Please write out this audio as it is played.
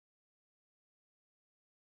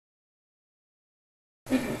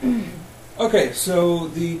Okay, so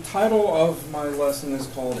the title of my lesson is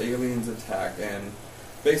called Aliens Attack, and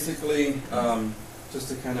basically, just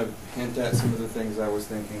to kind of hint at some of the things I was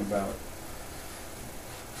thinking about.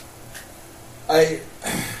 I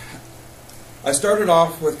started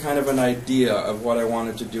off with kind of an idea of what I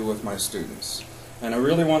wanted to do with my students, and I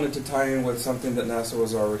really wanted to tie in with something that NASA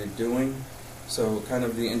was already doing, so kind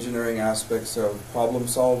of the engineering aspects of problem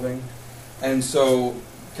solving. And so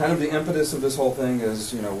kind of the impetus of this whole thing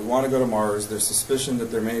is, we want to go to Mars. There's suspicion that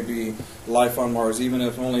there may be life on Mars, even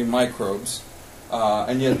if only microbes.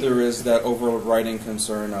 And yet there is that overriding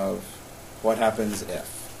concern of what happens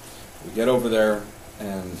if we get over there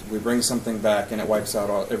and we bring something back and it wipes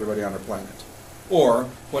out everybody on our planet. Or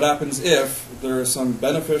what happens if there is some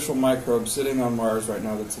beneficial microbe sitting on Mars right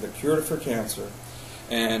now that's the cure for cancer,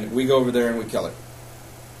 and we go over there and we kill it.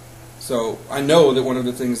 So I know that one of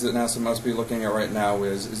the things that NASA must be looking at right now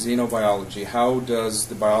is xenobiology. How does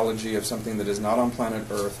the biology of something that is not on planet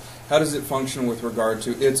Earth, how does it function with regard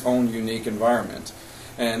to its own unique environment?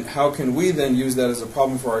 And how can we then use that as a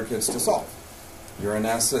problem for our kids to solve? You're a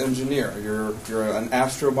NASA engineer. You're an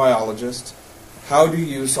astrobiologist. How do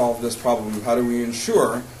you solve this problem? How do we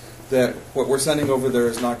ensure that what we're sending over there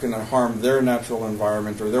is not going to harm their natural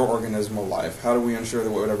environment or their organismal life? How do we ensure that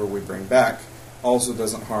whatever we bring back also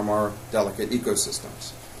doesn't harm our delicate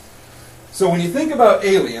ecosystems? So when you think about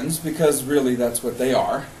aliens, because really that's what they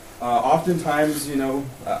are, oftentimes,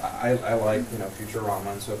 I like,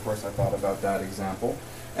 Futurama, and so of course I thought about that example.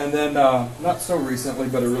 And then, not so recently,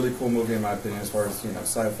 but a really cool movie in my opinion as far as,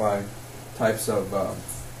 sci-fi types of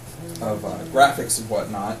graphics and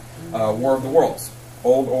whatnot, War of the Worlds.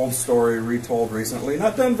 Old story, retold recently.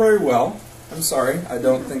 Not done very well. I'm sorry. I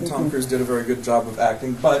don't think Tom Cruise did a very good job of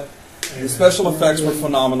acting, but the special effects were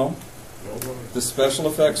phenomenal. The special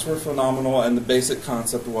effects were phenomenal, and the basic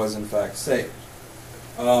concept was, in fact, safe.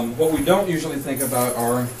 What we don't usually think about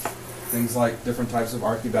are things like different types of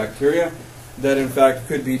archaebacteria that, in fact,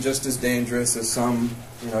 could be just as dangerous as some,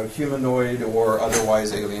 humanoid or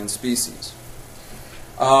otherwise alien species.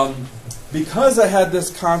 Because I had this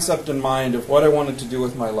concept in mind of what I wanted to do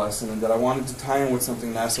with my lesson and that I wanted to tie in with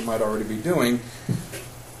something NASA might already be doing,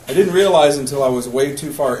 I didn't realize until I was way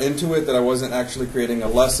too far into it that I wasn't actually creating a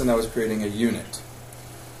lesson, I was creating a unit.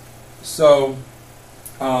 So,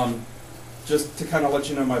 just to kind of let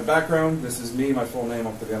you know my background, this is me, my full name,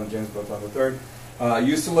 I'm James Beltran III. I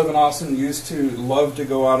used to live in Austin, used to love to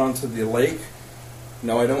go out onto the lake.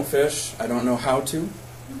 No, I don't fish. I don't know how to.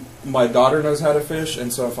 My daughter knows how to fish,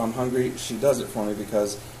 and so if I'm hungry, she does it for me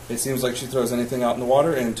because it seems like she throws anything out in the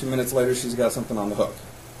water, and 2 minutes later she's got something on the hook.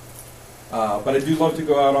 But I do love to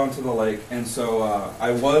go out onto the lake, and so I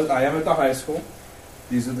am at the high school.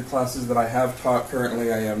 These are the classes that I have taught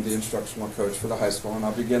currently. I am the instructional coach for the high school, and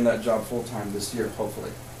I'll begin that job full-time this year,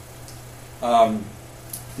 hopefully.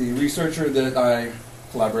 The researcher that I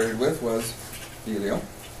collaborated with was Elio,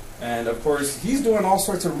 and of course he's doing all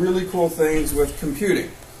sorts of really cool things with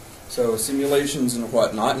computing. So simulations and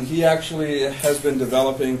whatnot, and he actually has been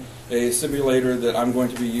developing a simulator that I'm going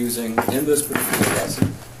to be using in this particular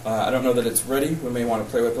lesson. I don't know that it's ready. We may want to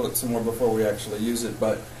play with it some more before we actually use it,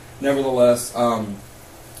 but nevertheless,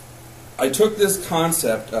 I took this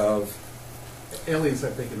concept of... Aliens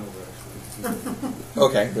have taken over, actually.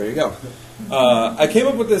 Okay, there you go. I came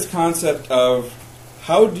up with this concept of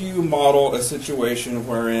how do you model a situation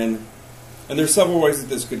wherein, and there's several ways that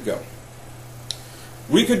this could go.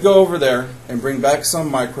 We could go over there and bring back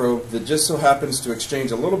some microbe that just so happens to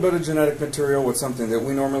exchange a little bit of genetic material with something that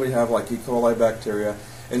we normally have, like E. coli bacteria,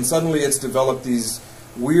 and suddenly it's developed these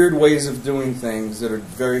weird ways of doing things that are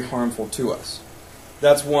very harmful to us.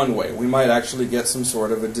 That's one way. We might actually get some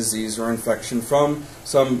sort of a disease or infection from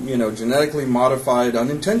some, genetically modified,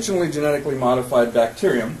 unintentionally genetically modified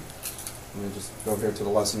bacterium. Let me just go here to the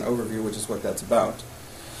lesson overview, which is what that's about.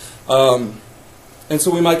 And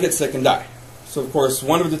so we might get sick and die. So, of course,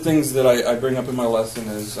 one of the things that I bring up in my lesson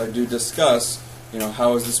is I do discuss,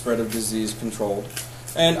 how is the spread of disease controlled.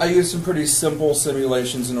 And I use some pretty simple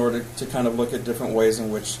simulations in order to kind of look at different ways in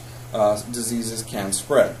which diseases can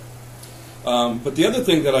spread. But the other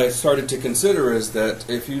thing that I started to consider is that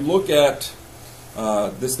if you look at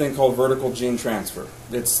this thing called vertical gene transfer,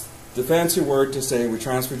 it's the fancy word to say we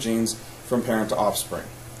transfer genes from parent to offspring.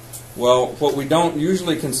 Well, what we don't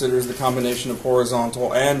usually consider is the combination of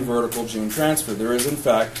horizontal and vertical gene transfer. There is, in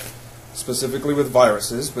fact, specifically with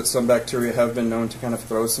viruses, but some bacteria have been known to kind of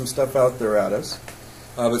throw some stuff out there at us.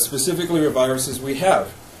 But specifically with viruses, we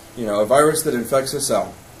have, a virus that infects a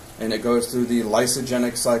cell, and it goes through the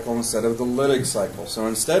lysogenic cycle instead of the lytic cycle. So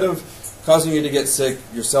instead of causing you to get sick,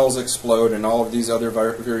 your cells explode, and all of these other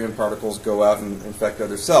virion particles go out and infect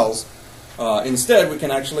other cells. Instead, we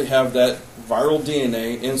can actually have that viral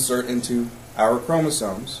DNA insert into our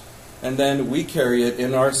chromosomes, and then we carry it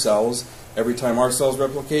in our cells. Every time our cells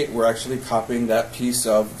replicate, we're actually copying that piece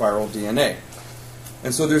of viral DNA.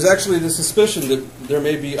 And so there's actually the suspicion that there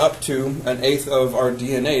may be up to 1/8 of our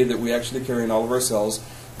DNA that we actually carry in all of our cells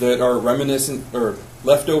that are reminiscent or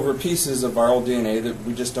leftover pieces of viral DNA that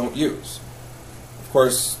we just don't use. Of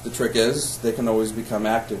course, the trick is they can always become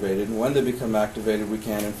activated, and when they become activated, we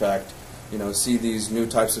can, in fact, see these new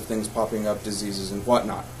types of things popping up, diseases and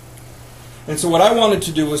whatnot. And so what I wanted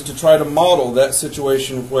to do was to try to model that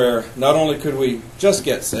situation where not only could we just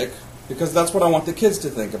get sick, because that's what I want the kids to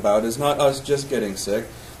think about, is not us just getting sick,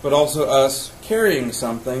 but also us carrying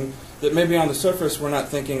something that maybe on the surface we're not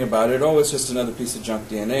thinking about it. Oh, it's just another piece of junk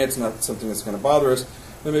DNA. It's not something that's going to bother us.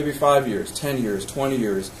 But maybe 5 years, 10 years, 20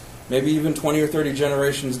 years, maybe even 20 or 30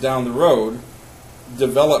 generations down the road,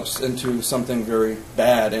 develops into something very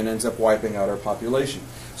bad and ends up wiping out our population.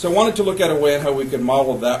 So I wanted to look at a way in how we could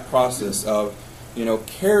model that process of,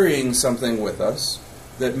 carrying something with us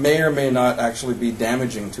that may or may not actually be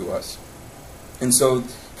damaging to us. And so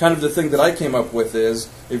kind of the thing that I came up with is,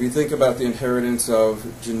 if you think about the inheritance of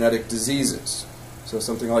genetic diseases, so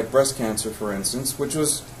something like breast cancer, for instance, which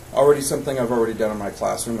was already something I've already done in my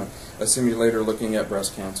classroom, a simulator looking at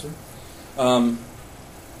breast cancer.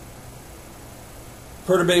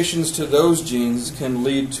 Perturbations to those genes can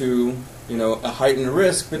lead to, a heightened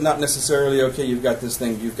risk, but not necessarily, okay, you've got this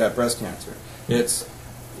thing, you've got breast cancer. It's,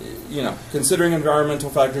 considering environmental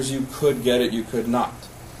factors, you could get it, you could not.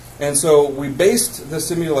 And so we based the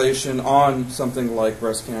simulation on something like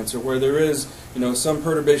breast cancer, where there is, some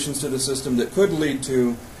perturbations to the system that could lead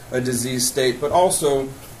to a disease state, but also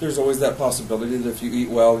there's always that possibility that if you eat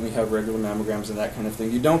well and you have regular mammograms and that kind of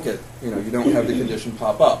thing, you don't get, you don't have the condition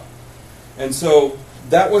pop up. And so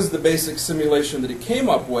that was the basic simulation that he came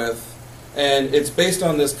up with, and it's based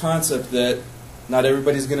on this concept that not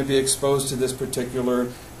everybody's going to be exposed to this particular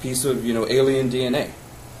piece of, alien DNA.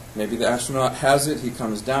 Maybe the astronaut has it, he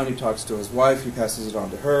comes down, he talks to his wife, he passes it on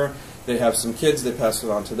to her, they have some kids, they pass it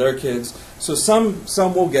on to their kids. So some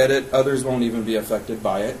will get it, others won't even be affected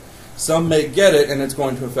by it. Some may get it and it's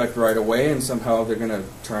going to affect right away, and somehow they're going to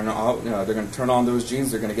turn on, they're going to turn on those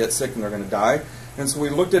genes, they're going to get sick and they're going to die. And so we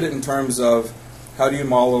looked at it in terms of how do you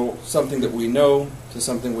model something that we know to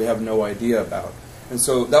something we have no idea about. And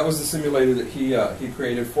so that was the simulator that he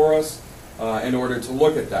created for us in order to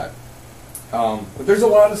look at that. But there's a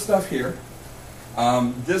lot of stuff here.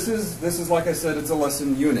 This is like I said, it's a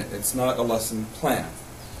lesson unit. It's not a lesson plan.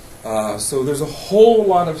 So there's a whole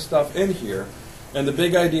lot of stuff in here. And the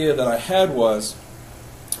big idea that I had was,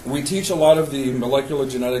 we teach a lot of the molecular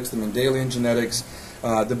genetics, the Mendelian genetics,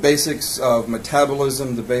 the basics of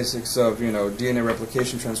metabolism, the basics of DNA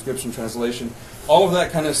replication, transcription, translation, all of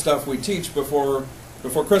that kind of stuff we teach before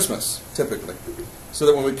Christmas, typically. So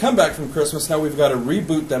that when we come back from Christmas, now we've got to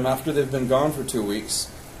reboot them after they've been gone for 2 weeks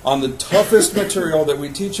on the toughest material that we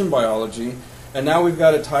teach in biology, and now we've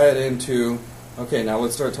got to tie it into, okay, now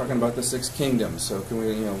let's start talking about the 6 kingdoms. So can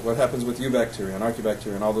we, what happens with eubacteria and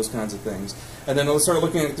archaebacteria and all those kinds of things. And then let's start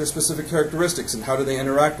looking at their specific characteristics and how do they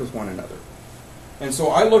interact with one another. And so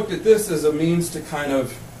I looked at this as a means to kind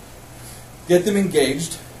of get them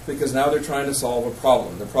engaged, because now they're trying to solve a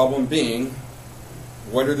problem. The problem being,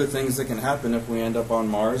 what are the things that can happen if we end up on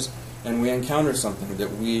Mars and we encounter something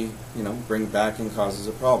that we, bring back and causes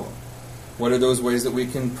a problem? What are those ways that we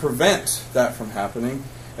can prevent that from happening?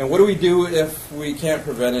 And what do we do if we can't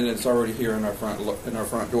prevent it and it's already here in our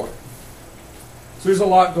front door? So there's a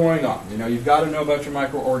lot going on. You've got to know about your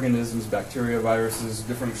microorganisms, bacteria, viruses,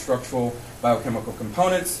 different structural biochemical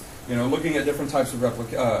components. Looking at different types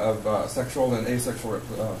of sexual and asexual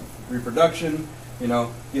reproduction.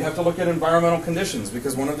 You have to look at environmental conditions,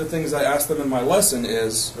 because one of the things I ask them in my lesson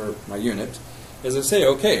is, or my unit, is I say,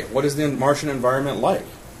 okay, what is the Martian environment like?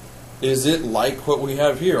 Is it like what we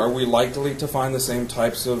have here? Are we likely to find the same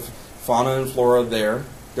types of fauna and flora there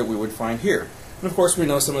that we would find here? And of course we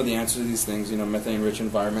know some of the answers to these things, methane-rich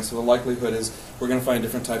environments, so the likelihood is we're going to find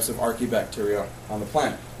different types of archaebacteria on the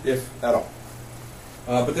planet, if at all.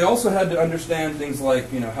 But they also had to understand things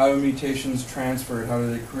like, how are mutations transferred, how are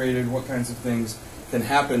they created, what kinds of things can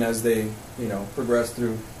happen as they, progress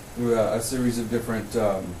through a series of different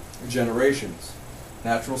generations.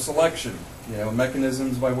 Natural selection,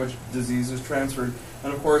 mechanisms by which disease is transferred,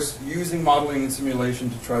 and of course using modeling and simulation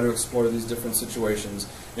to try to explore these different situations.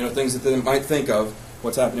 Things that they might think of,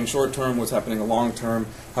 what's happening short term, what's happening long term,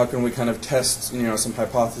 how can we kind of test, some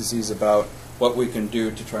hypotheses about what we can do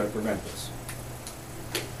to try to prevent this.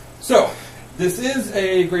 So, this is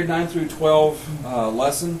a grade 9 through 12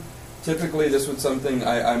 lesson. Typically, this was something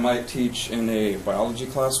I might teach in a biology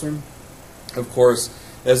classroom. Of course,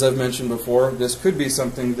 as I've mentioned before, this could be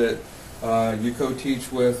something that you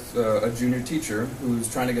co-teach with a junior teacher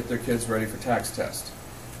who's trying to get their kids ready for tax test.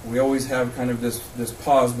 We always have kind of this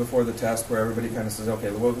pause before the test where everybody kind of says, okay,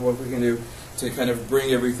 what we can do to kind of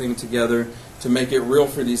bring everything together to make it real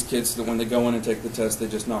for these kids so that when they go in and take the test, they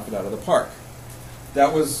just knock it out of the park.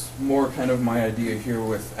 That was more kind of my idea here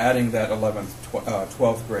with adding that 11th,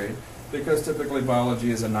 12th grade, because typically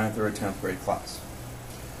biology is a 9th or a 10th grade class.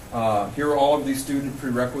 Here are all of these student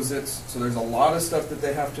prerequisites, so there's a lot of stuff that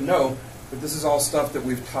they have to know, but this is all stuff that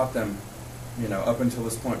we've taught them, you know, up until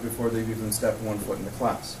this point before they've even stepped one foot in the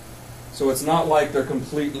class. So it's not like they're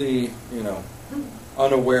completely, you know,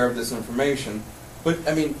 unaware of this information, but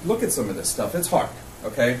I mean, look at some of this stuff. It's hard,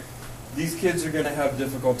 okay? These kids are going to have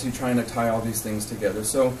difficulty trying to tie all these things together,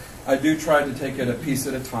 so I do try to take it a piece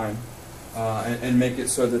at a time and make it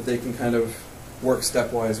so that they can kind of work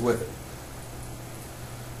stepwise with it.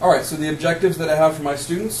 All right, so the objectives that I have for my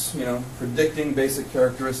students, you know, predicting basic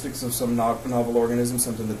characteristics of some novel organism,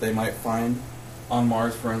 something that they might find on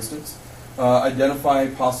Mars, for instance. Identify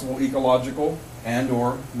possible ecological and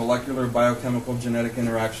or molecular biochemical genetic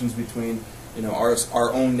interactions between, you know,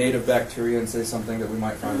 our own native bacteria and say something that we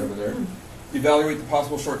might find over there. Evaluate the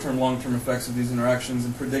possible short-term, long-term effects of these interactions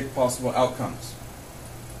and predict possible outcomes.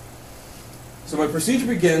 So my procedure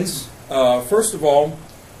begins, first of all,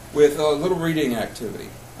 with a little reading activity.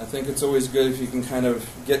 I think it's always good if you can kind of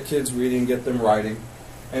get kids reading, get them writing.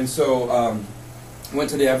 And so I went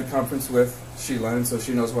to the AVID conference with Sheila, and so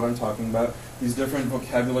she knows what I'm talking about. These different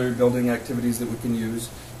vocabulary building activities that we can use,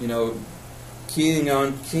 you know, keying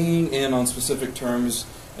in on specific terms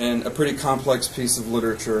and a pretty complex piece of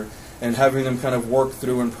literature and having them kind of work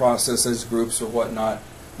through and process as groups or whatnot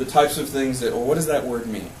the types of things that, well, what does that word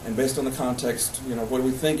mean? And based on the context, you know, what do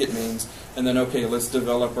we think it means? And then, okay, let's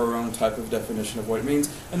develop our own type of definition of what it means,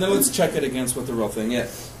 and then let's check it against what the real thing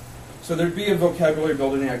is. So there'd be a vocabulary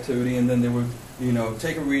building activity, and then they would, you know,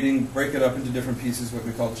 take a reading, break it up into different pieces, what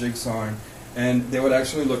we call jigsawing, and they would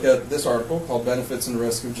actually look at this article called Benefits and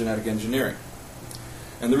Risks of Genetic Engineering.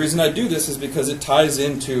 And the reason I do this is because it ties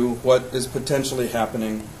into what is potentially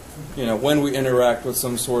happening, you know, when we interact with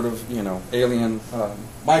some sort of, you know, alien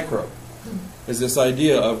microbe. Is this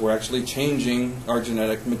idea of we're actually changing our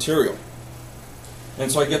genetic material.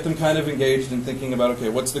 And so I get them kind of engaged in thinking about, okay,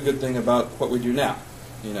 what's the good thing about what we do now?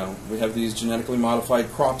 You know, we have these genetically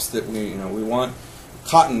modified crops that we want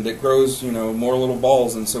cotton that grows, you know, more little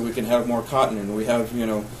balls, and so we can have more cotton. And we have, you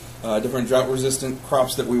know, different drought-resistant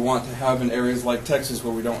crops that we want to have in areas like Texas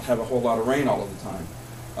where we don't have a whole lot of rain all of the time.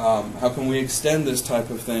 How can we extend this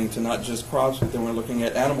type of thing to not just crops, but then we're looking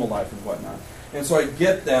at animal life and whatnot. And so I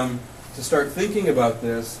get them to start thinking about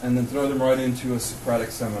this and then throw them right into a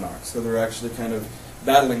Socratic seminar. So they're actually kind of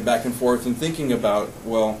battling back and forth and thinking about,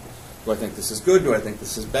 well, do I think this is good? Do I think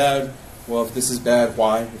this is bad? Well, if this is bad,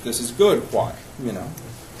 why? If this is good, why? You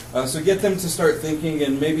know. So get them to start thinking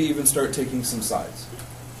and maybe even start taking some sides.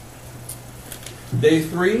 Day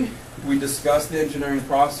 3, we discuss the engineering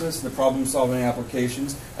process, the problem-solving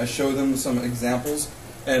applications. I show them some examples.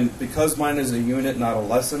 And because mine is a unit, not a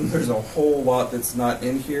lesson, there's a whole lot that's not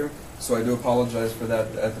in here. So I do apologize for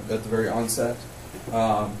that at the very onset.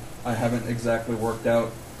 I haven't exactly worked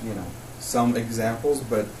out, you know, some examples,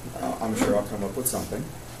 but I'm sure I'll come up with something.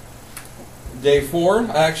 Day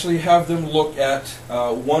 4, I actually have them look at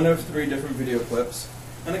one of 3 different video clips.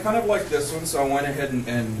 And I kind of like this one, so I went ahead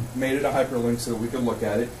and made it a hyperlink so that we could look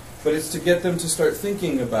at it. But it's to get them to start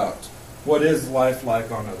thinking about what is life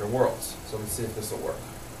like on other worlds. So let's see if this will work.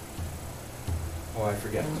 Oh, I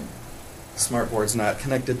forget. Smartboard's not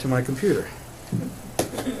connected to my computer.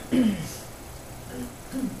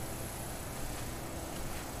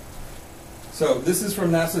 So this is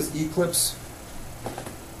from NASA's Eclipse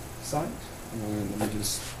site. And let me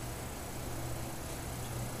just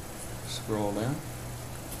scroll down.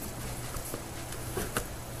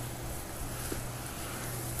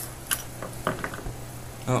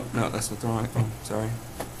 Oh, no, that's not the wrong. Oh, sorry.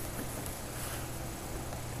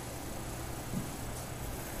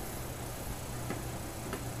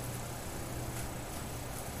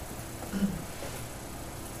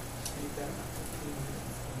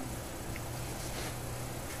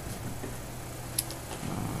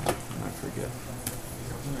 I forget.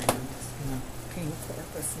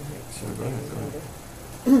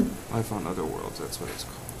 Life on Other Worlds, that's what it's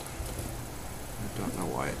called. I don't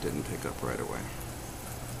know why it didn't pick up right away.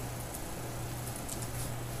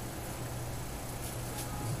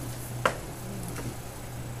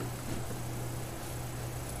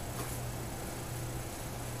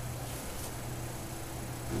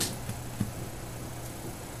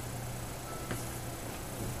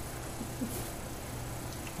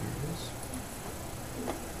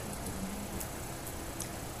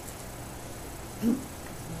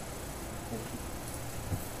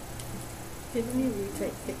 Did any of you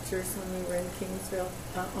take pictures when you were in Kingsville,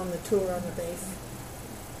 on the tour on the base?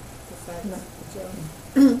 Besides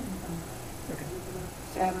Joe?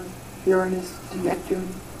 Saturn, Uranus, and Neptune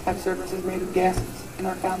have surfaces made of gases and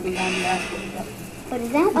are found behind the asteroid. But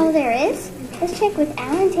is that all there is? Let's check with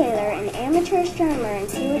Alan Taylor, an amateur astronomer, and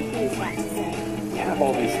see what he's got to say. You have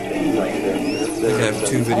all these things like this. I think I have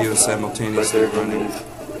two videos simultaneously running.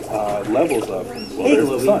 Levels of Hey, the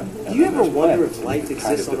Louie, sun. do you ever wonder Planets. if life Kind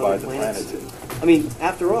exists of on other divide the planets? planets. I mean,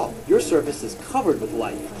 after all, your surface is covered with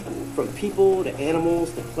life. From people to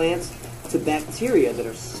animals to plants to bacteria that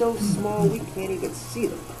are so small we can't even see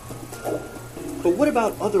them. But what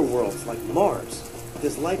about other worlds like Mars?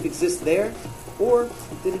 Does life exist there? Or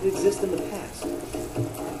did it exist in the past?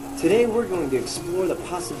 Today we're going to explore the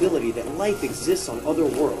possibility that life exists on other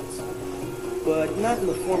worlds, but not in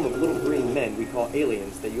the form of little green men we call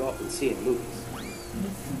aliens that you often see in movies.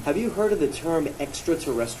 Have you heard of the term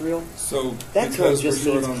extraterrestrial? So, That term because we're just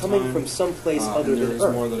short means on coming time, from someplace and other there than is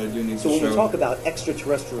Earth. more that I do need So to when we show. talk about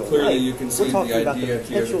extraterrestrial Clearly, life, you can see we're talking the about the idea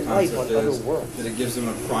here, potential the life on concept other is worlds. that it gives them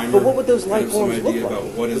a primer. But what would those kind life of some forms look idea like? about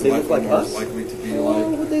what is Would they life look like on Mars us? likely to be Or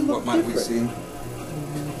like? would they look What might we different? see?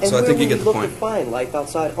 And So I where think you would get we the look point. to find life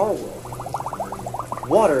outside our world?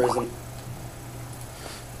 Water isn't.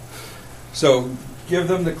 So give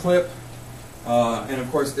them the clip, and of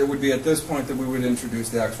course it would be at this point that we would introduce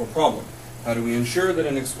the actual problem. How do we ensure that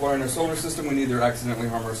in exploring our solar system we neither accidentally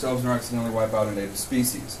harm ourselves nor accidentally wipe out a native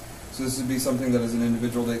species? So this would be something that as an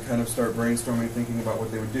individual they kind of start brainstorming, thinking about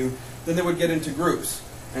what they would do. Then they would get into groups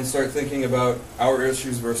and start thinking about our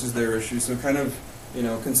issues versus their issues. So kind of, you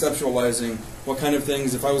know, conceptualizing what kind of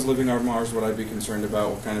things, if I was living on Mars, would I be concerned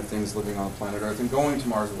about? What kind of things living on planet Earth and going to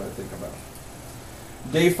Mars would I think about?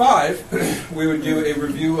 Day 5, we would do a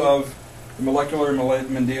review of the molecular and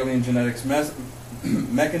Mendelian genetics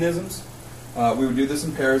mechanisms. We would do this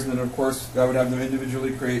in pairs, and then of course I would have them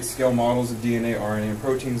individually create scale models of DNA, RNA, and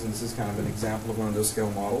proteins, and this is kind of an example of one of those scale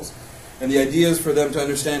models. And the idea is for them to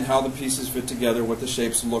understand how the pieces fit together, what the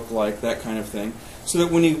shapes look like, that kind of thing, so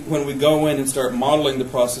that when we go in and start modeling the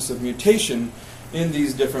process of mutation in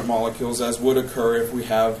these different molecules, as would occur if we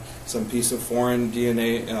have some piece of foreign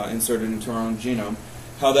DNA inserted into our own genome,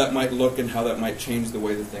 how that might look and how that might change the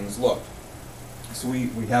way that things look. So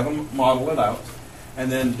we have them model it out.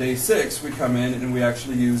 And then day 6, we come in and we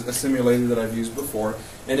actually use a simulator that I've used before,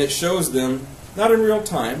 and it shows them, not in real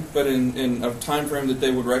time, but in a time frame that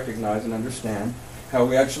they would recognize and understand, how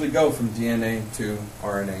we actually go from DNA to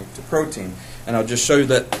RNA to protein. And I'll just show you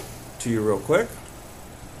that to you real quick.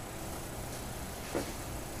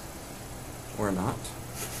 Or not.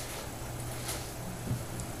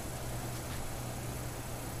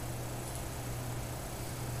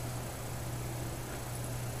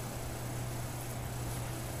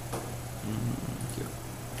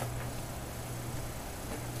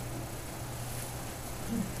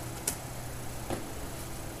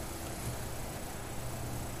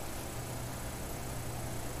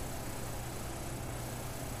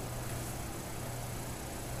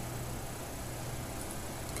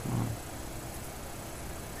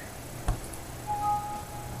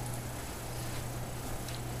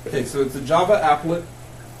 Okay, so it's a Java applet,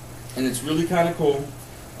 and it's really kind of cool.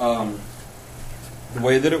 The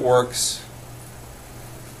way that it works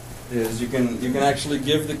is you can actually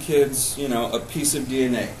give the kids, you know, a piece of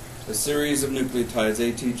DNA, a series of nucleotides,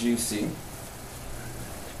 A, T, G, C.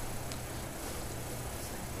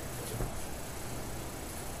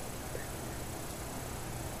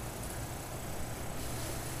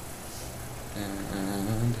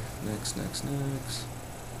 And next.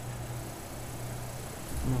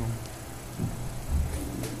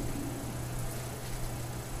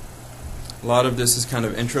 A lot of this is kind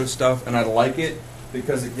of intro stuff, and I like it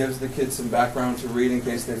because it gives the kids some background to read in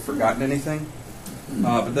case they've forgotten anything.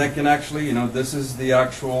 But they can actually, you know, this is the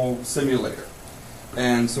actual simulator.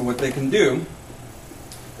 And so what they can do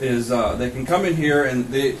is they can come in here,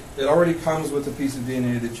 and it already comes with a piece of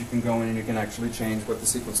DNA that you can go in and you can actually change what the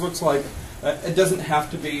sequence looks like. It doesn't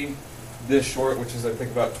have to be this short, which is I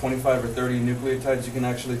think about 25 or 30 nucleotides. You can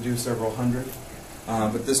actually do several hundred.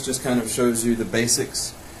 But this just kind of shows you the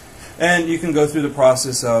basics. And you can go through the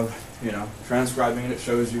process of, you know, transcribing it. It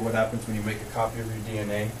shows you what happens when you make a copy of your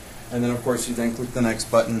DNA. And then, of course, you then click the next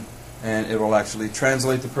button, and it will actually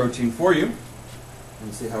translate the protein for you.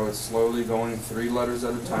 And see how it's slowly going 3 letters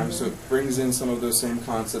at a time. So it brings in some of those same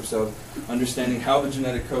concepts of understanding how the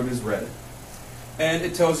genetic code is read. And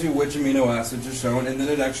it tells you which amino acids are shown, and then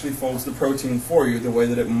it actually folds the protein for you the way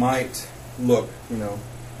that it might look, you know,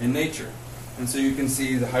 in nature. And so you can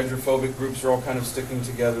see the hydrophobic groups are all kind of sticking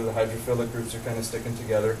together, the hydrophilic groups are kind of sticking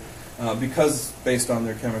together. because based on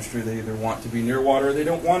their chemistry, they either want to be near water or they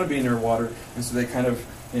don't want to be near water, and so they kind of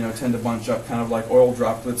tend to bunch up, kind of like oil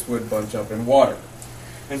droplets would bunch up in water.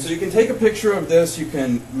 And so you can take a picture of this, you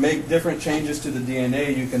can make different changes to the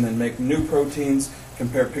DNA, you can then make new proteins,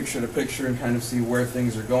 compare picture to picture and kind of see where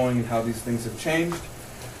things are going and how these things have changed.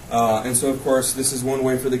 And so of course this is one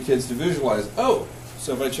way for the kids to visualize, oh,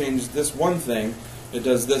 so if I change this one thing, it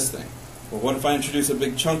does this thing. Well, what if I introduce a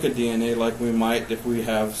big chunk of DNA like we might if we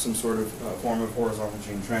have some sort of form of horizontal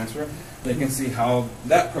gene transfer? They can see how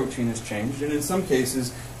that protein has changed, and in some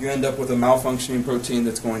cases you end up with a malfunctioning protein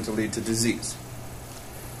that's going to lead to disease.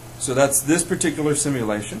 So that's this particular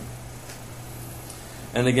simulation.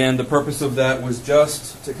 And again, the purpose of that was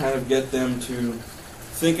just to kind of get them to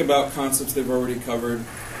think about concepts they've already covered,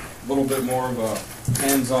 a little bit more of a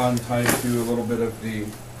hands-on tied to a little bit of the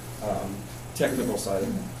technical side of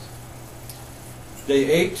things.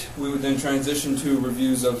 Day 8, we would then transition to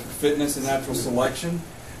reviews of fitness and natural selection.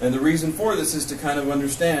 And the reason for this is to kind of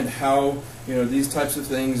understand how these types of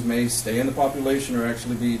things may stay in the population or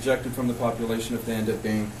actually be ejected from the population if they end up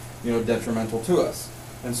being detrimental to us.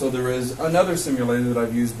 And so there is another simulator that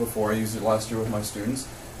I've used before. I used it last year with my students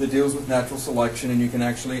that deals with natural selection, and you can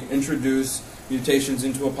actually introduce mutations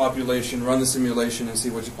into a population, run the simulation, and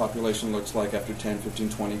see what your population looks like after 10, 15,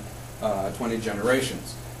 20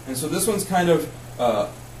 generations. And so this one's kind of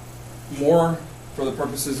more for the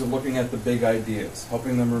purposes of looking at the big ideas,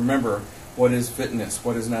 helping them remember what is fitness,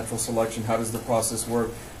 what is natural selection, how does the process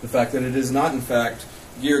work, the fact that it is not in fact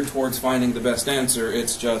geared towards finding the best answer,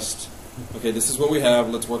 it's just, okay, this is what we have,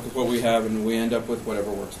 let's work with what we have, and we end up with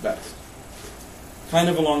whatever works best. Kind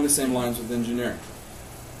of along the same lines with engineering.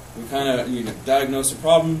 We kind of diagnose a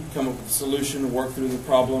problem, come up with a solution, work through the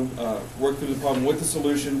problem with the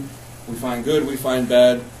solution. We find good, we find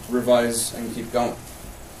bad, revise, and keep going.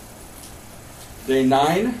 Day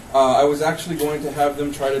 9, I was actually going to have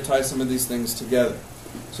them try to tie some of these things together.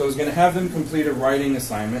 So I was going to have them complete a writing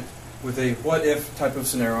assignment with a what-if type of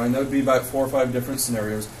scenario, and that would be about 4 or 5 different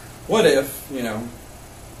scenarios. What if, the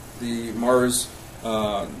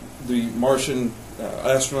Martian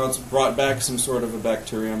astronauts brought back some sort of a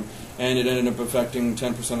bacterium, and it ended up affecting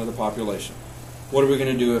 10% of the population? What are we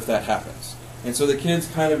going to do if that happens? And so the kids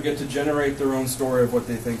kind of get to generate their own story of what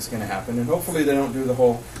they think is going to happen, and hopefully they don't do the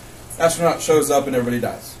whole astronaut shows up and everybody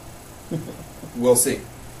dies. We'll see.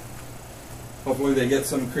 Hopefully they get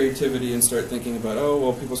some creativity and start thinking about, oh,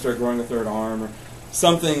 well, people start growing a third arm, or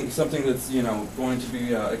something that's going to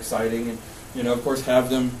be exciting, and of course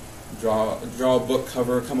have them draw a book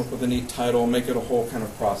cover, come up with a neat title, make it a whole kind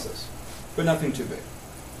of process, but nothing too big.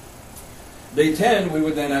 Day 10, we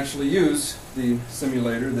would then actually use the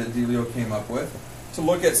simulator that Delio came up with to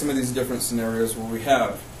look at some of these different scenarios where we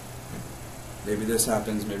have maybe this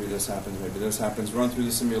happens, maybe this happens, maybe this happens, run through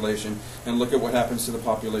the simulation and look at what happens to the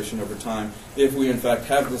population over time if we in fact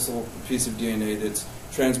have this little piece of DNA that's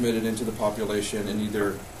transmitted into the population and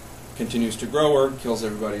either continues to grow or kills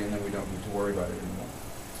everybody, and then we don't need to worry about it anymore.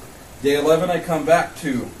 Day 11, I come back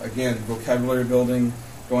to, again, vocabulary building,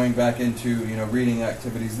 going back into reading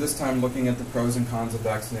activities, this time looking at the pros and cons of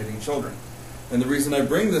vaccinating children. And the reason I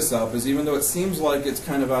bring this up is even though it seems like it's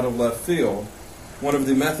kind of out of left field, one of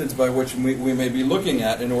the methods by which we may be looking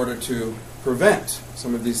at in order to prevent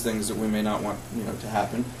some of these things that we may not want to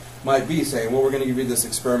happen might be saying, well, we're going to give you this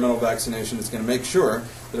experimental vaccination that's going to make sure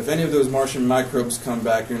that if any of those Martian microbes come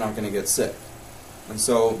back, you're not going to get sick. And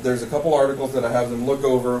so there's a couple articles that I have them look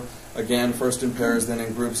over, again, first in pairs, then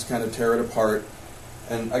in groups, kind of tear it apart.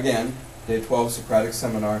 And again, day 12, Socratic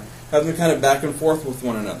seminar, have them kind of back and forth with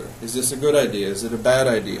one another. Is this a good idea? Is it a bad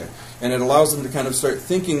idea? And it allows them to kind of start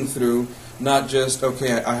thinking through not just,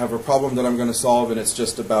 okay, I have a problem that I'm going to solve and it's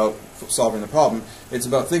just about solving the problem. It's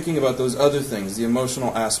about thinking about those other things, the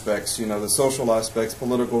emotional aspects, the social aspects,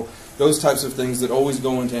 political, those types of things that always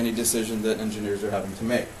go into any decision that engineers are having to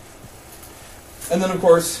make. And then, of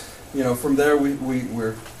course, from there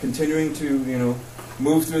we're continuing to,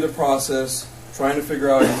 move through the process, trying to figure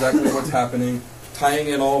out exactly what's happening, tying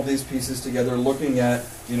in all of these pieces together, looking at,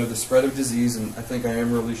 the spread of disease, and I think I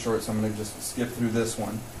am really short, so I'm going to just skip through this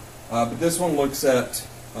one. But this one looks at,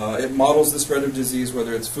 it models the spread of disease,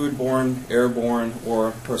 whether it's foodborne, airborne,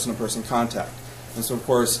 or person-to-person contact. And so, of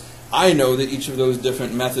course, I know that each of those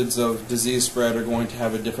different methods of disease spread are going to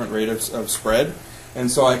have a different rate of spread. And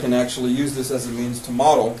so I can actually use this as a means to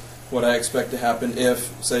model what I expect to happen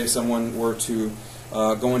if, say, someone were to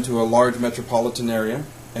go into a large metropolitan area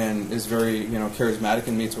and is very, charismatic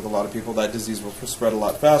and meets with a lot of people. That disease will spread a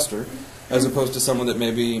lot faster, as opposed to someone that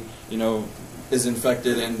maybe, is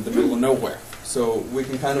infected in the middle of nowhere. So we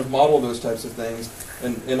can kind of model those types of things,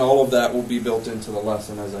 and all of that will be built into the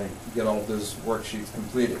lesson as I get all of those worksheets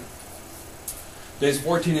completed. Days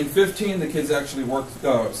 14 and 15, the kids actually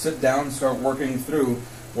sit down and start working through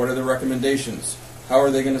what are the recommendations. How are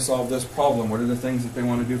they going to solve this problem? What are the things that they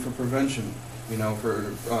want to do for prevention? You know,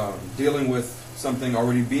 for dealing with something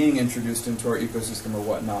already being introduced into our ecosystem or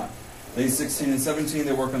whatnot. Days 16 and 17,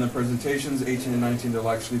 they work on the presentations. 18 and 19, they'll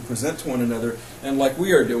actually present to one another. And like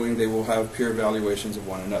we are doing, they will have peer evaluations of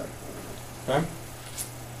one another. Okay?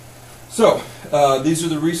 So, these are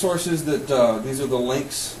the resources that, these are the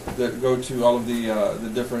links that go to all of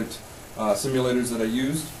the different simulators that I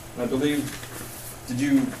used. And I believe, did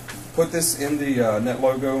you put this in the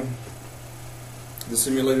NetLogo, the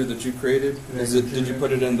simulator that you created? Did you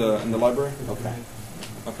put it in the library? Okay.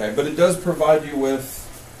 Okay, but it does provide you with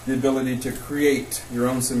the ability to create your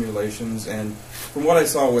own simulations, and from what I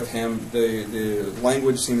saw with him, the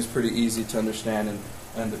language seems pretty easy to understand,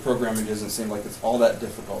 and the programming doesn't seem like it's all that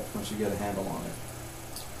difficult once you get a handle on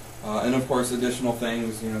it. And of course, additional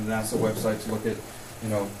things, you know, the NASA website to look at, you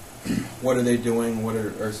know, what are they doing, what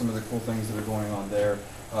are some of the cool things that are going on there.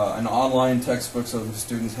 An online textbook, so if the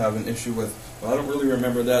students have an issue with, well, I don't really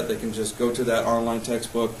remember that, they can just go to that online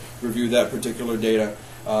textbook, review that particular data.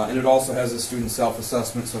 And it also has a student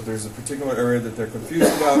self-assessment, so if there's a particular area that they're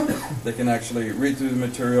confused about, they can actually read through the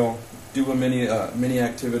material, do a mini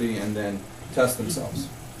activity, and then test themselves.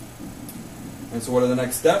 And so what are the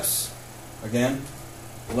next steps? Again,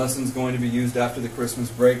 the lesson's going to be used after the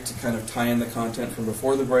Christmas break to kind of tie in the content from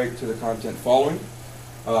before the break to the content following.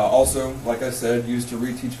 Also, like I said, used to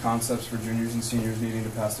reteach concepts for juniors and seniors needing to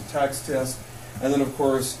pass the tax test. And then, of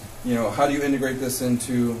course, you know, how do you integrate this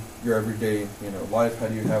into your everyday, you know, life? How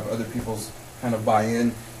do you have other people's kind of buy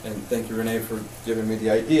in? And thank you, Renee, for giving me the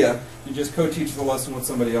idea. You just co-teach the lesson with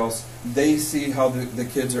somebody else. They see how the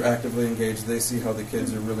kids are actively engaged. They see how the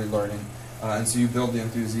kids are really learning. And so you build the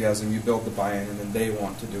enthusiasm, you build the buy-in, and then they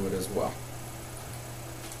want to do it as well.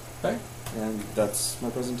 Okay? And that's my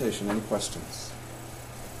presentation. Any questions?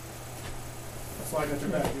 That's why I got your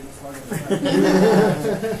back, dude. That's why I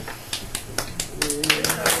got your back.